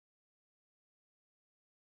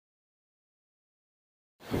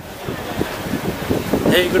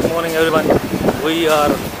Hey, good morning everyone. We are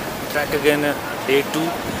back again day 2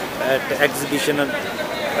 at exhibition at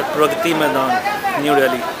Pragati Maidan, New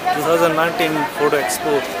Delhi 2019 Photo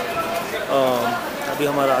Expo. अभी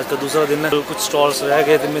हमारा आज का दूसरा दिन है। कुछ स्टॉल्स रह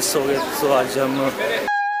गए थे, मिस हो गए, तो आज हम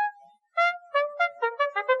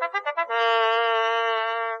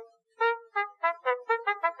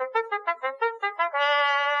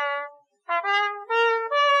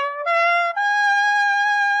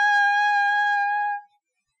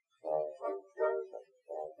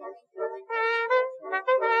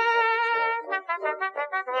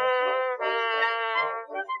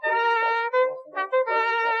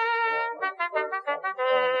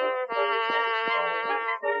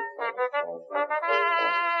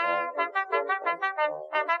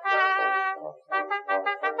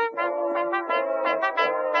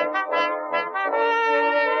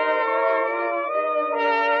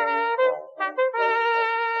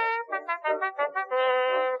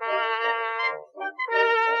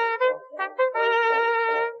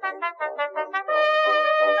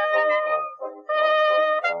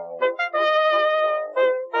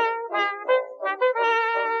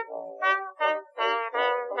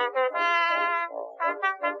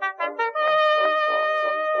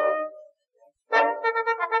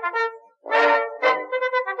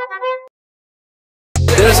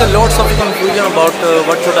There is a lots of confusion about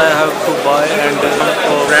what should I have to buy and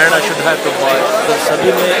brand I should have to buy. तो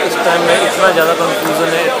सभी में इस टाइम में इतना ज़्यादा confusion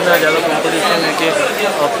है, इतना ज़्यादा competition है कि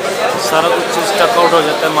सारा कुछ स्टक आउट हो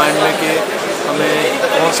जाता है माइंड में कि हमें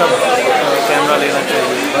कौन सा कैमरा लेना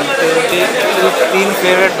चाहिए। बल्कि तीन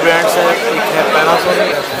फेवरेट ब्रांड्स हैं, एक है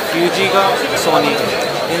पैनासोनिक, फ्यूजी का, सोनी का।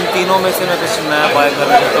 इन तीनों में से मैं कुछ नया बाय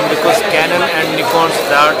करना चाहता हूँ because cannon and Nikon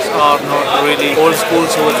that's are not really old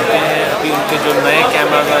schools हो चुके हैं। अभी उनके जो नए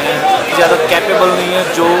कैमराज आए हैं ज़्यादा कैपेबल नहीं है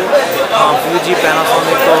जो फ्यूजी,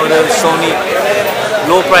 पैनासोनिक और सोनी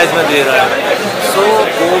लो प्राइस में दे रहा है। सो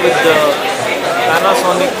गो विद द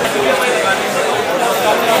पैनासोनिक।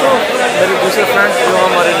 मेरे दूसरे फ्रेंड्स जो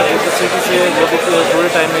हमारे नजदीक सिटी से जो भी थोड़े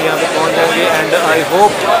टाइम में यहाँ पे पहुँच जाएंगे एंड आई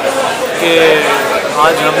होप कि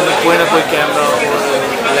आज हम कोई ना कोई कैमरा और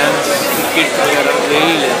लेंस की किट वगैरह ले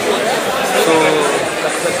ही लें। सो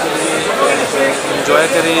तब तक के लिए एंजॉय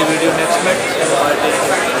करें ये वीडियो। नेक्स्ट में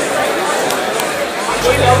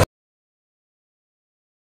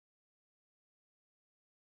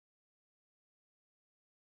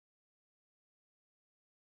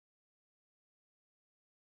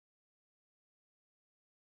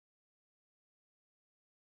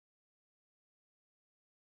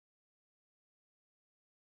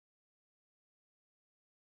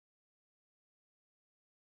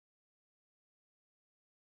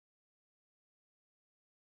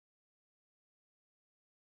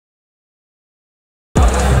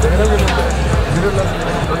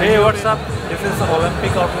Hey, what's up? This is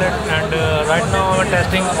Olympic outlet and right now we're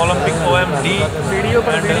testing Olympic OMD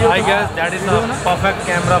and I guess that is a perfect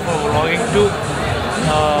camera for vlogging too.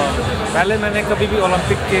 पहले मैंने कभी भी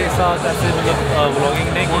ओलंपिक के साथ ऐसे मतलब व्लॉगिंग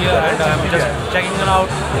नहीं किया and I am just checking it out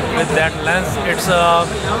with that lens. It's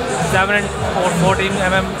 7 और 14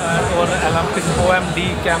 mm और ओलंपिक OMD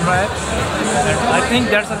कैमरा है and I think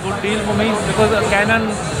that's a good deal for me because cannon,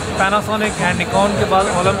 Panasonic and Nikon के बाद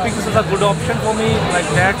Olympic is a good option for me like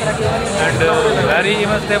that and very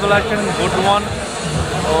image stabilization good one.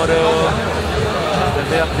 और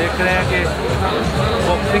जैसे आप देख रहे हैं कि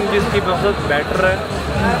फोकसिंग भी इसकी बहुत बेटर है।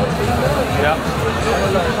 या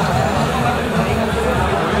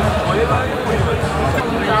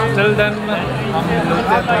टिल देन हम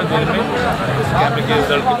मिलते हैं थोड़ी देर में इस कैमरे के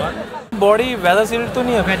रिजल्ट के बाद। बॉडी वेदर सील्ड तो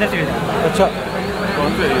नहीं है? Weather sealed. अच्छा, कौन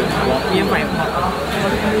सा है ये?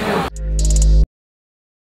 PM5।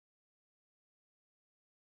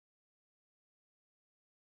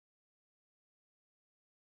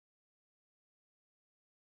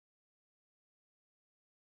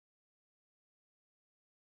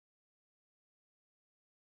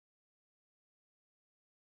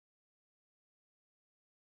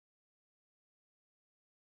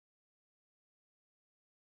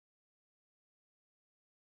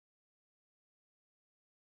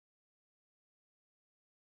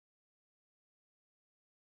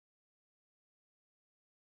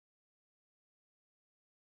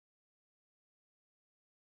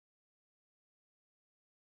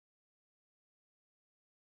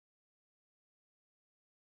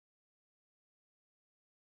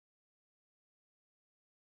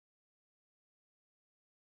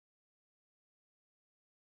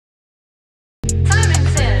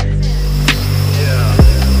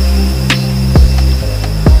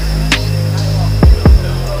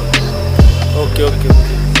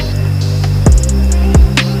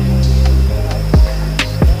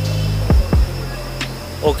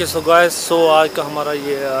 ओके सो गाइस, सो आज का हमारा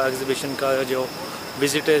ये एग्जीबिशन का जो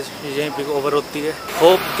विजिट है यहीं पे ओवर होती है।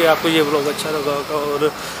 होप कि आपको ये व्लॉग अच्छा लगा होगा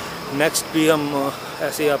और नेक्स्ट भी हम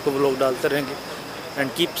ऐसे ही आपको व्लॉग डालते रहेंगे।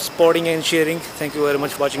 And keep supporting and sharing. Thank you very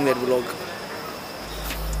much watching that vlog.